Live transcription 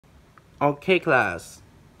Okay, class.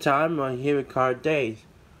 Time on here card days.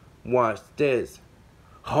 Watch this.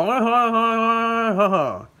 Ha ha ha ha ha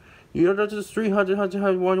ha. You're just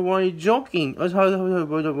 300, why are you joking?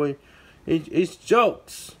 It's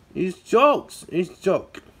jokes. It's jokes. It's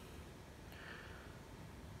joke.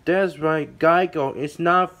 That's right, Geico. It's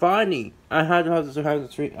not funny. I had to have the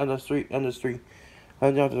street on the street on the street. I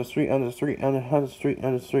had the street on the street on the street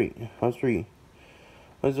on the street on the street.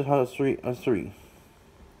 I just had the street on the street.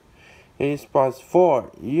 It spots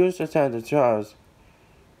 4. Use the center charge.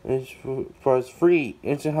 It spots 3.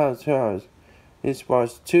 It's a house charge. It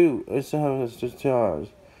spots 2. It's a house charge.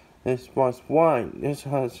 It spots 1. It's a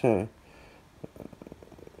house charge.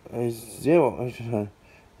 It's 0.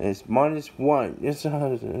 It's -1. It's a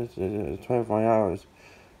house 24 hours.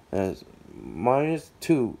 It's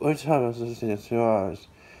 -2. It's a house 2 hours.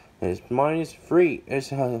 It's -3.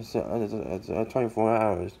 It's a house 24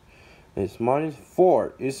 hours. It's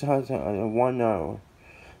 -4. It's 1 hour.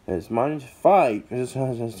 It's -5. It's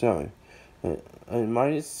 -7. And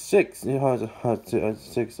 -6. It has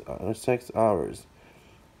 6 hours.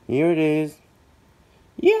 Here it is.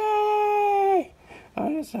 Yay!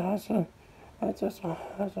 I just have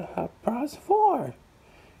prize 4.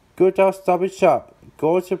 Good job, Stop and Shop.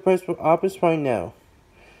 Go to the principal office right now.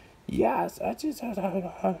 Yes, I just have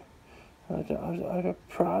a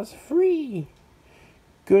prize 3.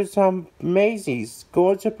 Good job, Macy's.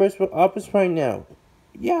 Go to the principal office right now.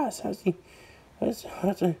 Yes, I see. I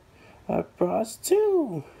prize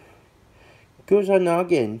 2. Good job,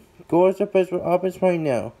 Noggin. Go to the principal office right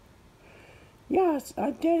now. Yes,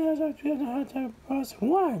 I did. I prize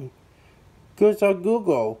 1. Good job,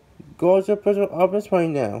 Google. Go to the principal office right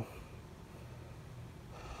now.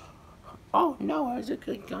 Oh no, it's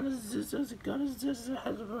gonna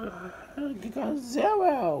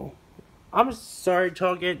 0. I'm sorry,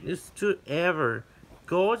 Target. It's too ever.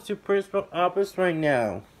 Go to the principal office right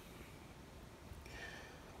now.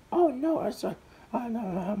 Oh no, it's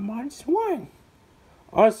 -1.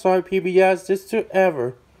 I'm sorry, PBS. It's too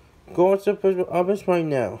ever. Go to the principal office right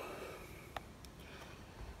now.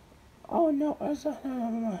 Oh no, it's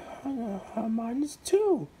 -2.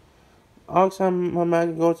 I'm about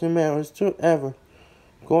to go to the mail. It's too ever.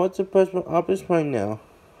 Go to the principal office right now.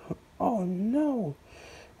 Oh no.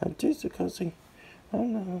 I'm just because I'm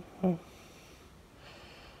 -3.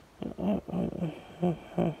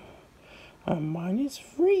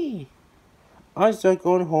 I start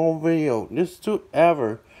going home video. This is too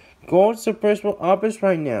ever. Go to the principal office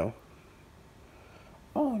right now.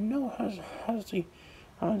 Oh no, how's the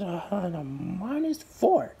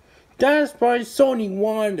 -4. That's by Sony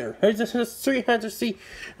Wonder. It's 300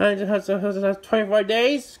 and it has 25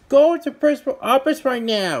 days. Go to the principal office right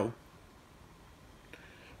now.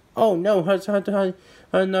 Oh no, has the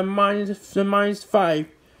 -5.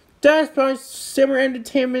 That's by Simmer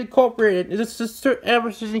Entertainment Incorporated. It's just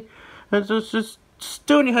ever since it's just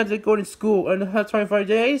student has to go to school and it has 25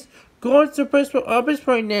 days. Go to the principal office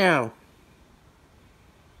right now.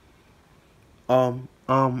 I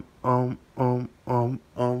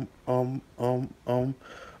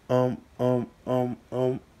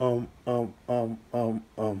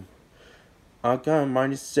got a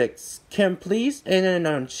 -6. Can please and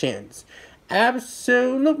another chance?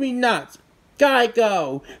 Absolutely not.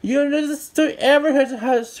 Geico. You know this story ever has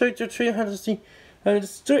to search the 300 and the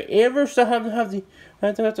story ever should have the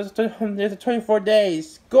 24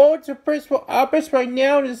 days. Go to the principal office right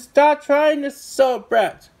now and stop trying to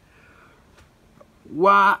celebrate.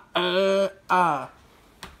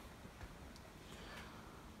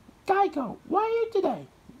 Geico, why are you today?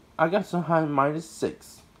 I got some high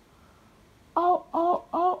 -6.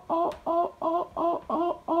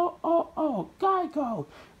 Geico,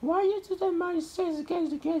 why are you today -6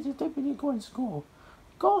 against the kids that they've been going to school?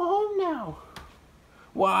 Go home now.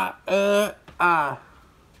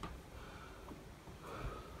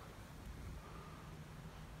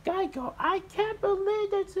 Geico, I can't believe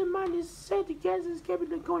that's the -6 against the kids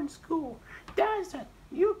that going to school. That's it.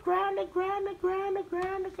 You grounded, 1,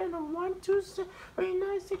 2, 6, 3,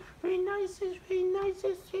 9, 6, 3, 9, 6, 3, 9,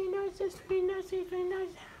 6, 3, 9, 6, 3, 9, 6, 3, 9,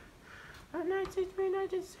 6, 3, 9,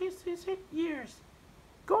 6, 6 years.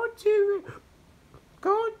 Go to it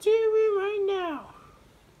right now.